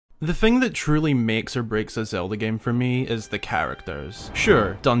The thing that truly makes or breaks a Zelda game for me is the characters.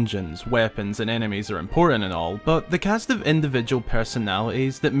 Sure, dungeons, weapons, and enemies are important and all, but the cast of individual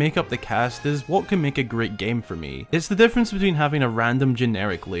personalities that make up the cast is what can make a great game for me. It's the difference between having a random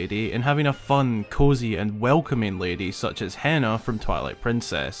generic lady and having a fun, cozy, and welcoming lady such as Henna from Twilight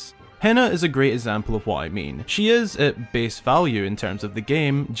Princess. Henna is a great example of what I mean. She is, at base value in terms of the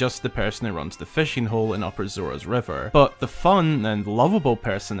game, just the person who runs the fishing hole in Upper Zora's River, but the fun and lovable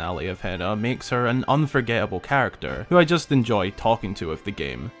personality of Henna makes her an unforgettable character, who I just enjoy talking to with the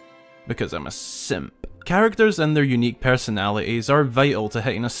game. Because I'm a simp. Characters and their unique personalities are vital to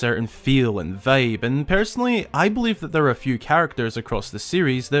hitting a certain feel and vibe, and personally, I believe that there are a few characters across the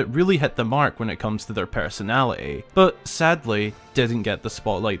series that really hit the mark when it comes to their personality, but sadly, didn't get the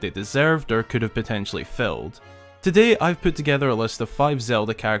spotlight they deserved or could have potentially filled. Today, I've put together a list of 5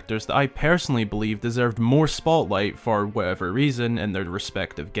 Zelda characters that I personally believe deserved more spotlight for whatever reason in their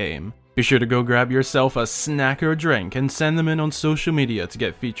respective game. Be sure to go grab yourself a snack or a drink and send them in on social media to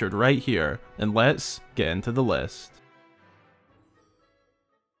get featured right here, and let's get into the list.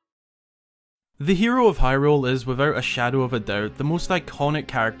 The hero of Hyrule is without a shadow of a doubt the most iconic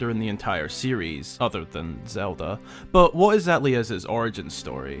character in the entire series, other than Zelda, but what exactly is his origin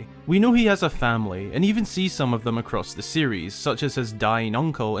story? We know he has a family, and even see some of them across the series, such as his dying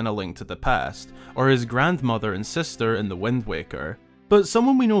uncle in A Link to the Past, or his grandmother and sister in The Wind Waker. But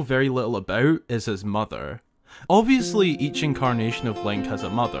someone we know very little about is his mother. Obviously, each incarnation of Link has a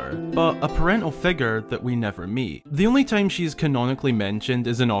mother, but a parental figure that we never meet. The only time she is canonically mentioned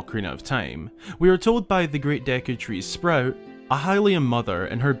is in Ocarina of Time. We are told by the Great Deku Tree's Sprout, a Hylian mother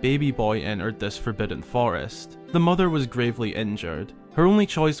and her baby boy entered this forbidden forest. The mother was gravely injured. Her only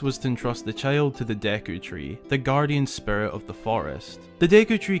choice was to entrust the child to the Deku Tree, the guardian spirit of the forest. The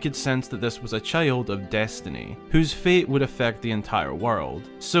Deku Tree could sense that this was a child of destiny, whose fate would affect the entire world,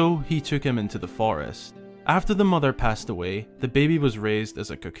 so he took him into the forest. After the mother passed away, the baby was raised as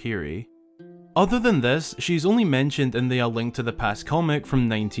a Kokiri. Other than this, she's only mentioned in the A Link to the Past comic from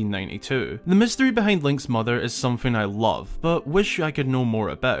 1992. The mystery behind Link's mother is something I love, but wish I could know more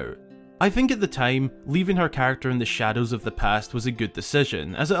about. I think at the time, leaving her character in the shadows of the past was a good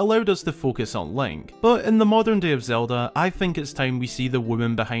decision, as it allowed us to focus on Link, but in the modern day of Zelda, I think it's time we see the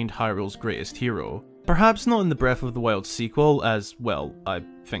woman behind Hyrule's greatest hero. Perhaps not in the Breath of the Wild sequel, as, well, I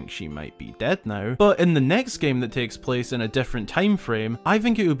think she might be dead now, but in the next game that takes place in a different time frame, I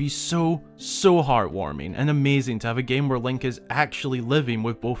think it would be so heartwarming and amazing to have a game where Link is actually living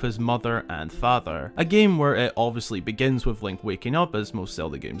with both his mother and father. A game where it obviously begins with Link waking up, as most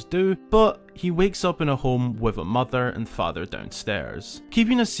Zelda games do, but he wakes up in a home with a mother and father downstairs.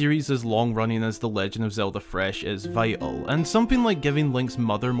 Keeping a series as long running as The Legend of Zelda fresh is vital, and something like giving Link's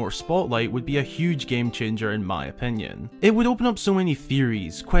mother more spotlight would be a huge game changer in my opinion. It would open up so many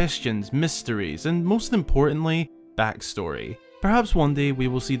theories, questions, mysteries, and most importantly, backstory. Perhaps one day we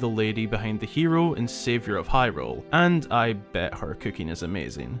will see the lady behind the hero and savior of Hyrule, and I bet her cooking is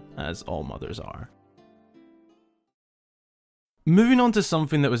amazing, as all mothers are. Moving on to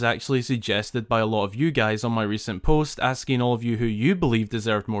something that was actually suggested by a lot of you guys on my recent post asking all of you who you believe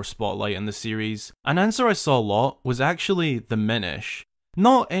deserved more spotlight in the series, an answer I saw a lot was actually the Minish.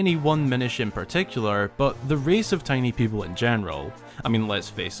 Not any one Minish in particular, but the race of tiny people in general. I mean, let's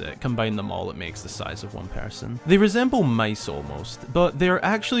face it, combine them all it makes the size of one person. They resemble mice almost, but they are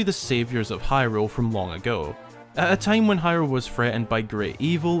actually the saviors of Hyrule from long ago. At a time when Hyrule was threatened by great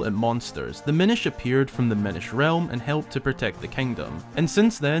evil and monsters, the Minish appeared from the Minish realm and helped to protect the kingdom. And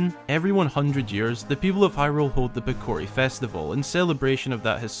since then, every 100 years, the people of Hyrule hold the Pokori festival in celebration of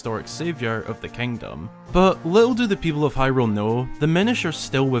that historic savior of the kingdom. But little do the people of Hyrule know, the Minish are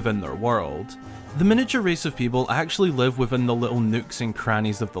still within their world. The miniature race of people actually live within the little nooks and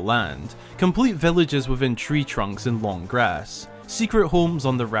crannies of the land, complete villages within tree trunks and long grass, secret homes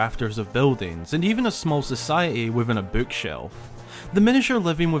on the rafters of buildings, and even a small society within a bookshelf. The Minish are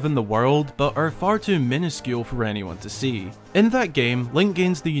living within the world, but are far too minuscule for anyone to see. In that game, Link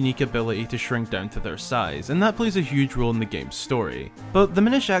gains the unique ability to shrink down to their size, and that plays a huge role in the game's story. But the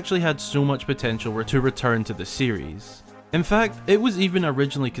Minish actually had so much potential to return to the series. In fact, it was even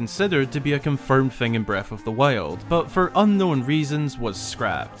originally considered to be a confirmed thing in Breath of the Wild, but for unknown reasons was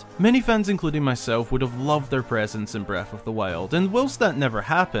scrapped. Many fans including myself would have loved their presence in Breath of the Wild, and whilst that never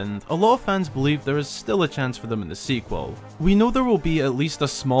happened, a lot of fans believe there is still a chance for them in the sequel. We know there will be at least a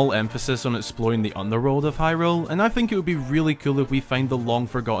small emphasis on exploring the underworld of Hyrule, and I think it would be really cool if we find the long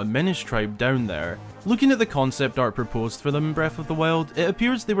forgotten Minish tribe down there. Looking at the concept art proposed for them in Breath of the Wild, it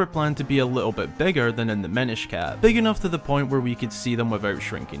appears they were planned to be a little bit bigger than in the Minish Cap, big enough to the point where we could see them without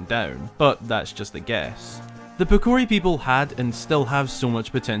shrinking down, but that's just a guess. The Pokori people had and still have so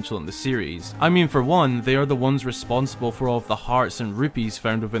much potential in the series. I mean, for one, they are the ones responsible for all of the hearts and rupees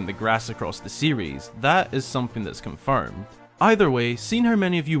found within the grass across the series. That is something that's confirmed. Either way, seeing how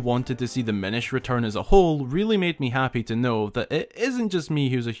many of you wanted to see the Minish return as a whole really made me happy to know that it isn't just me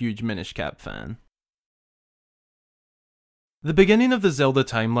who's a huge Minish Cap fan. The beginning of the Zelda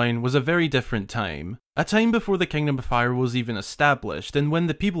timeline was a very different time. A time before the Kingdom of Hyrule was even established, and when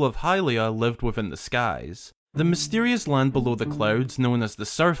the people of Hylia lived within the skies. The mysterious land below the clouds, known as the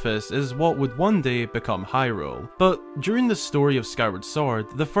Surface, is what would one day become Hyrule. But during the story of Skyward Sword,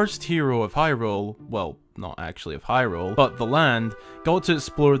 the first hero of Hyrule, well, not actually of Hyrule, but the land, got to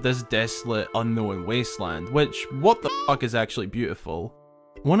explore this desolate, unknown wasteland, which, what the fuck, is actually beautiful.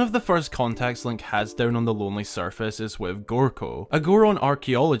 One of the first contacts Link has down on the lonely surface is with Gorko, a Goron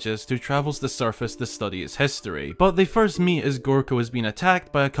archaeologist who travels the surface to study its history, but they first meet as Gorko is being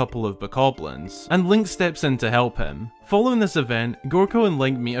attacked by a couple of bokoblins, and Link steps in to help him. Following this event, Gorko and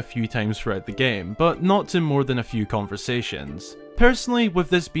Link meet a few times throughout the game, but not to more than a few conversations. Personally, with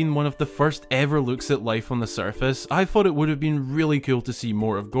this being one of the first ever looks at life on the surface, I thought it would have been really cool to see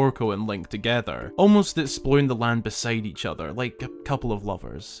more of Gorko and Link together, almost exploring the land beside each other, like a couple of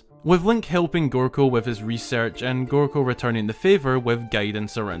lovers. With Link helping Gorko with his research and Gorko returning the favour with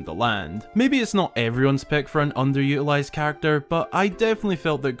guidance around the land. Maybe it's not everyone's pick for an underutilised character, but I definitely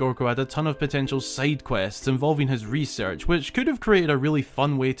felt that Gorko had a ton of potential side quests involving his research, which could have created a really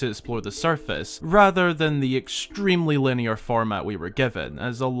fun way to explore the surface, rather than the extremely linear format we were given,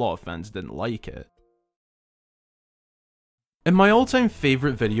 as a lot of fans didn't like it. In my all-time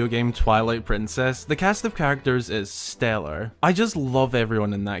favourite video game, Twilight Princess, the cast of characters is stellar. I just love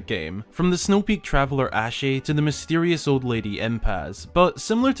everyone in that game, from the Snowpeak Traveler Ashe to the mysterious old lady Impaz, but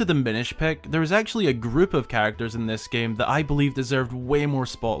similar to the Minish pick, there is actually a group of characters in this game that I believe deserved way more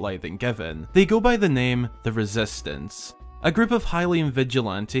spotlight than given. They go by the name, the Resistance. A group of Hylian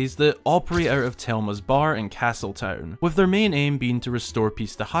vigilantes that operate out of Telma's bar in Castletown, with their main aim being to restore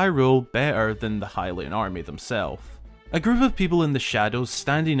peace to Hyrule better than the Hylian army themselves. A group of people in the shadows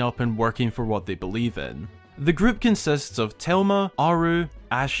standing up and working for what they believe in. The group consists of Telma, Aru,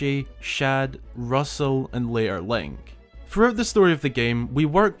 Ashe, Shad, Russell, and later Link. Throughout the story of the game, we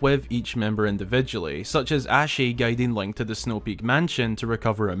work with each member individually, such as Ashe guiding Link to the Snowpeak Mansion to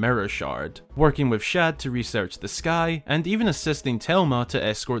recover a mirror shard, working with Shad to research the sky, and even assisting Telma to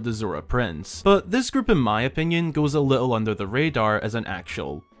escort the Zora Prince. But this group in my opinion goes a little under the radar as an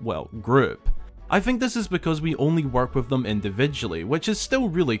actual, well, group. I think this is because we only work with them individually, which is still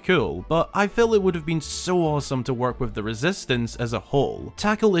really cool, but I feel it would have been so awesome to work with the Resistance as a whole,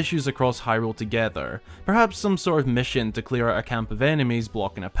 tackle issues across Hyrule together, perhaps some sort of mission to clear out a camp of enemies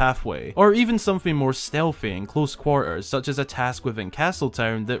blocking a pathway, or even something more stealthy in close quarters such as a task within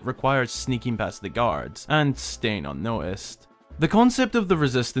Castletown that requires sneaking past the guards, and staying unnoticed. The concept of the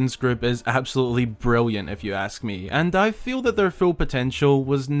Resistance group is absolutely brilliant if you ask me, and I feel that their full potential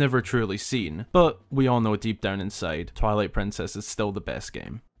was never truly seen, but we all know deep down inside, Twilight Princess is still the best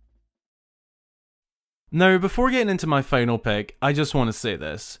game. Now, before getting into my final pick, I just want to say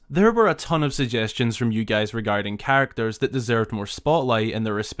this. There were a ton of suggestions from you guys regarding characters that deserved more spotlight in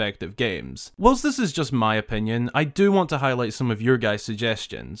their respective games. Whilst this is just my opinion, I do want to highlight some of your guys'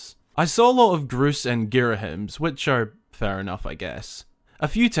 suggestions. I saw a lot of Groose and Girahims, which are fair enough, I guess. A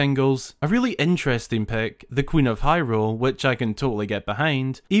few tingles, a really interesting pick, the Queen of Hyrule, which I can totally get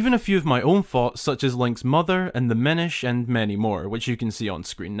behind, even a few of my own thoughts such as Link's mother and the Minish and many more, which you can see on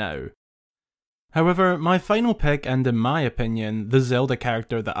screen now. However, my final pick, and in my opinion, the Zelda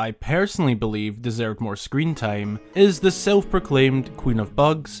character that I personally believe deserved more screen time, is the self-proclaimed Queen of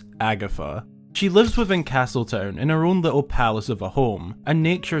Bugs, Agatha. She lives within Castletown in her own little palace of a home, a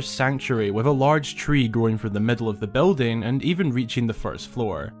nature sanctuary with a large tree growing through the middle of the building and even reaching the first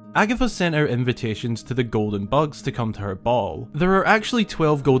floor. Agatha sent out invitations to the golden bugs to come to her ball. There are actually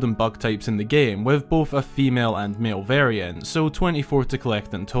 12 golden bug types in the game, with both a female and male variant, so 24 to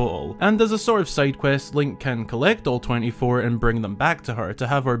collect in total. And as a sort of side quest, Link can collect all 24 and bring them back to her to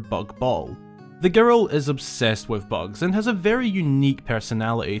have her bug ball. The girl is obsessed with bugs and has a very unique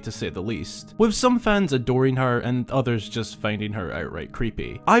personality to say the least, with some fans adoring her and others just finding her outright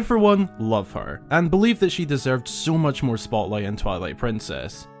creepy. I for one love her, and believe that she deserved so much more spotlight in Twilight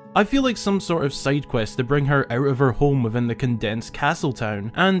Princess. I feel like some sort of side quest to bring her out of her home within the condensed Castletown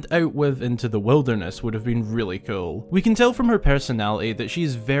and out with into the wilderness would have been really cool. We can tell from her personality that she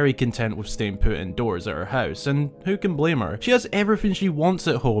is very content with staying put indoors at her house, and who can blame her? She has everything she wants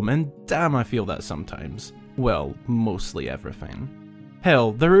at home, and damn, I feel that sometimes. Well, mostly everything.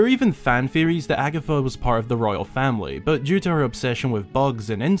 Hell, there are even fan theories that Agatha was part of the royal family, but due to her obsession with bugs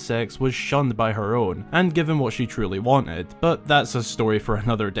and insects was shunned by her own, and given what she truly wanted, but that's a story for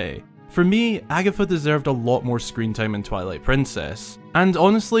another day. For me, Agatha deserved a lot more screen time in Twilight Princess, and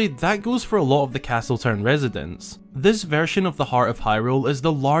honestly, that goes for a lot of the Castletown residents. This version of the Heart of Hyrule is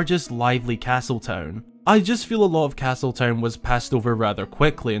the largest lively Castletown. I just feel a lot of Castletown was passed over rather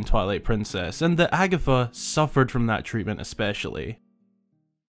quickly in Twilight Princess, and that Agatha suffered from that treatment especially.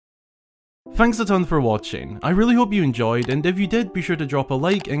 Thanks a ton for watching. I really hope you enjoyed, and if you did, be sure to drop a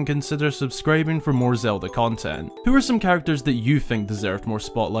like and consider subscribing for more Zelda content. Who are some characters that you think deserved more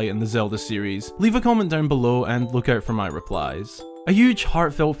spotlight in the Zelda series? Leave a comment down below and look out for my replies. A huge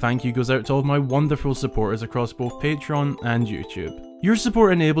heartfelt thank you goes out to all of my wonderful supporters across both Patreon and YouTube. Your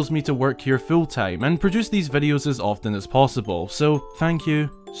support enables me to work here full time and produce these videos as often as possible, so thank you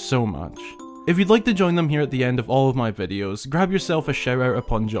so much. If you'd like to join them here at the end of all of my videos, grab yourself a shout out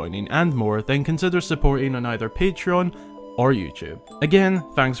upon joining and more, then consider supporting on either Patreon or YouTube. Again,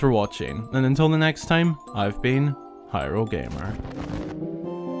 thanks for watching, and until the next time, I've been Hyrule Gamer.